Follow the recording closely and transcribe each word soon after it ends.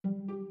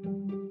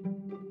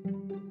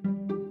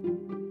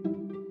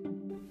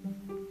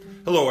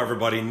Hello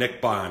everybody, Nick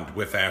Bond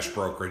with Ash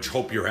Brokerage.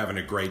 Hope you're having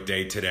a great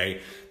day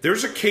today.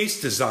 There's a case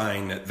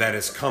design that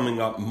is coming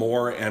up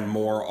more and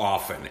more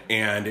often,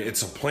 and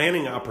it's a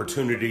planning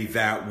opportunity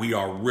that we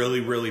are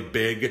really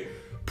big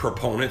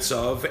proponents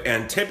of.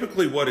 And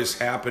typically what is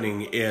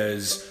happening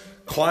is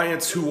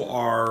clients who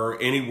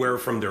are anywhere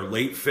from their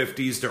late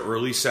 50s to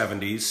early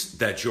 70s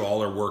that you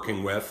all are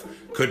working with,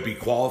 could be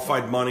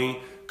qualified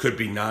money, could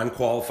be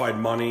non-qualified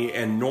money,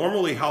 and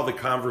normally how the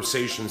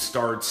conversation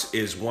starts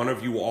is one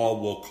of you all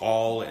will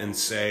call and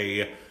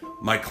say,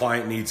 my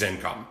client needs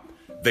income.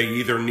 They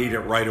either need it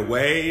right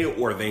away,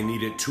 or they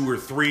need it 2 or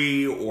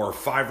 3 or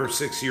 5 or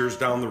 6 years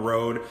down the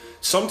road.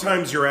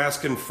 Sometimes you're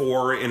asking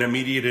for an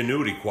immediate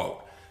annuity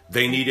quote.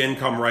 They need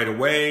income right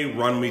away,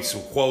 run me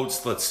some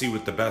quotes, let's see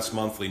what the best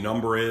monthly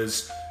number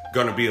is,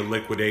 gonna be a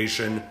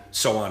liquidation,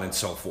 so on and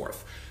so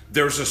forth.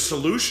 There's a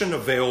solution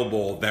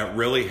available that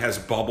really has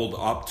bubbled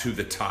up to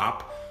the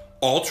top,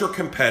 ultra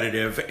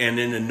competitive, and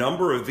in a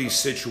number of these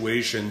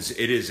situations,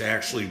 it is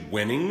actually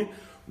winning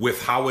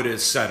with how it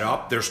is set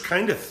up. There's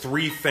kind of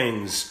 3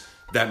 things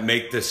that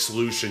make this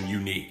solution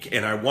unique,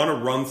 and I want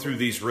to run through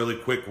these really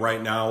quick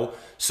right now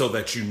so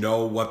that you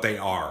know what they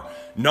are.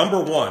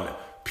 Number 1,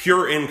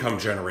 pure income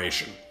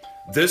generation.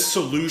 This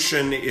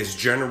solution is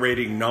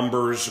generating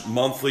numbers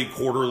monthly,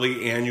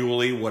 quarterly,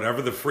 annually,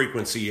 whatever the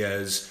frequency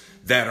is,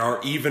 that are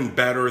even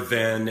better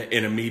than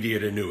an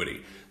immediate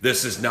annuity.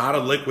 This is not a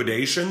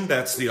liquidation.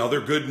 That's the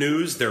other good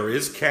news. There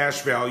is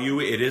cash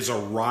value. It is a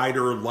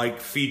rider-like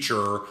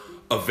feature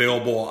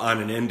available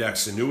on an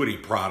index annuity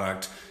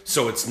product.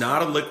 So it's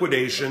not a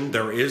liquidation.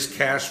 There is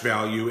cash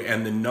value,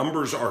 and the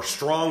numbers are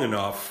strong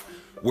enough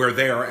where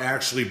they are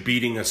actually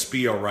beating a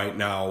SPIA right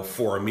now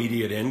for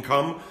immediate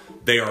income.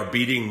 They are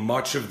beating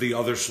much of the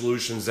other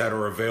solutions that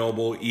are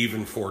available,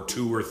 even for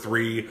 2 or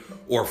 3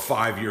 or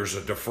 5 years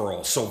of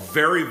deferral. So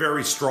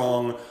very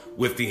strong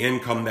with the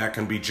income that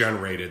can be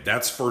generated.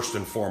 That's first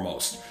and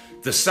foremost.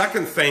 The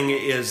second thing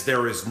is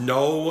there is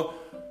no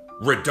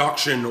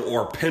reduction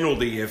or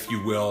penalty, if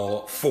you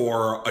will,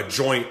 for a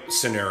joint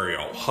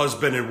scenario.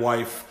 Husband and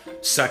wife,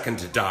 second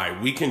to die.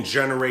 We can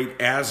generate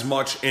as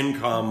much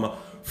income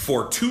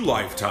for 2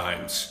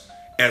 lifetimes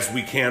as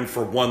we can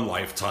for 1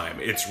 lifetime.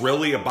 It's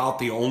really about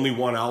the only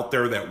one out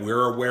there that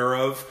we're aware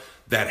of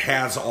that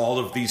has all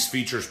of these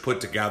features put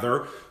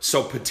together.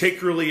 So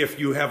particularly if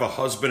you have a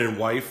husband and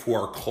wife who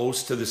are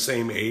close to the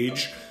same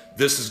age,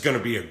 this is going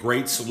to be a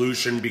great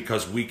solution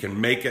because we can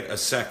make it a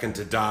second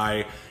to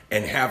die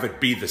and have it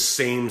be the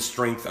same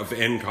strength of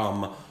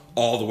income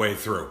all the way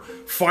through.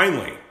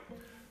 Finally,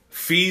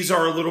 fees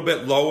are a little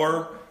bit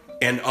lower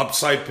and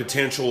upside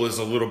potential is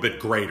a little bit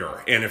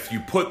greater. And if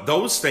you put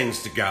those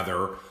things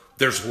together,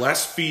 there's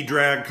less fee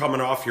drag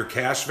coming off your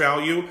cash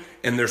value,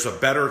 and there's a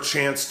better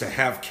chance to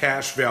have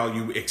cash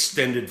value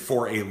extended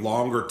for a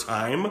longer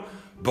time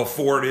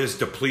before it is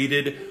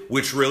depleted,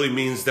 which really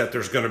means that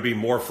there's going to be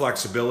more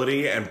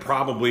flexibility and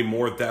probably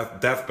more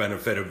death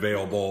benefit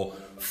available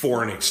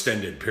for an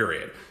extended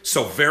period.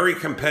 So very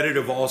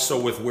competitive also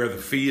with where the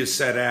fee is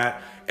set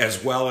at,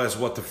 as well as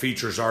what the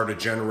features are to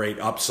generate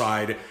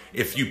upside.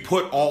 If you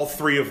put all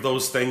 3 of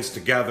those things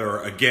together,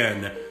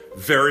 again,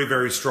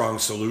 very strong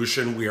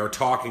solution. We are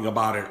talking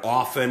about it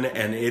often,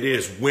 and it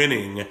is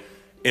winning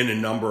in a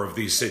number of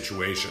these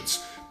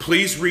situations.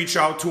 Please reach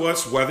out to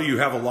us, whether you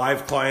have a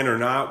live client or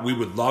not. We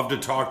would love to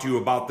talk to you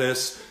about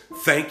this.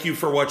 Thank you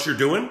for what you're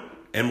doing,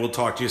 and we'll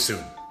talk to you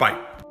soon.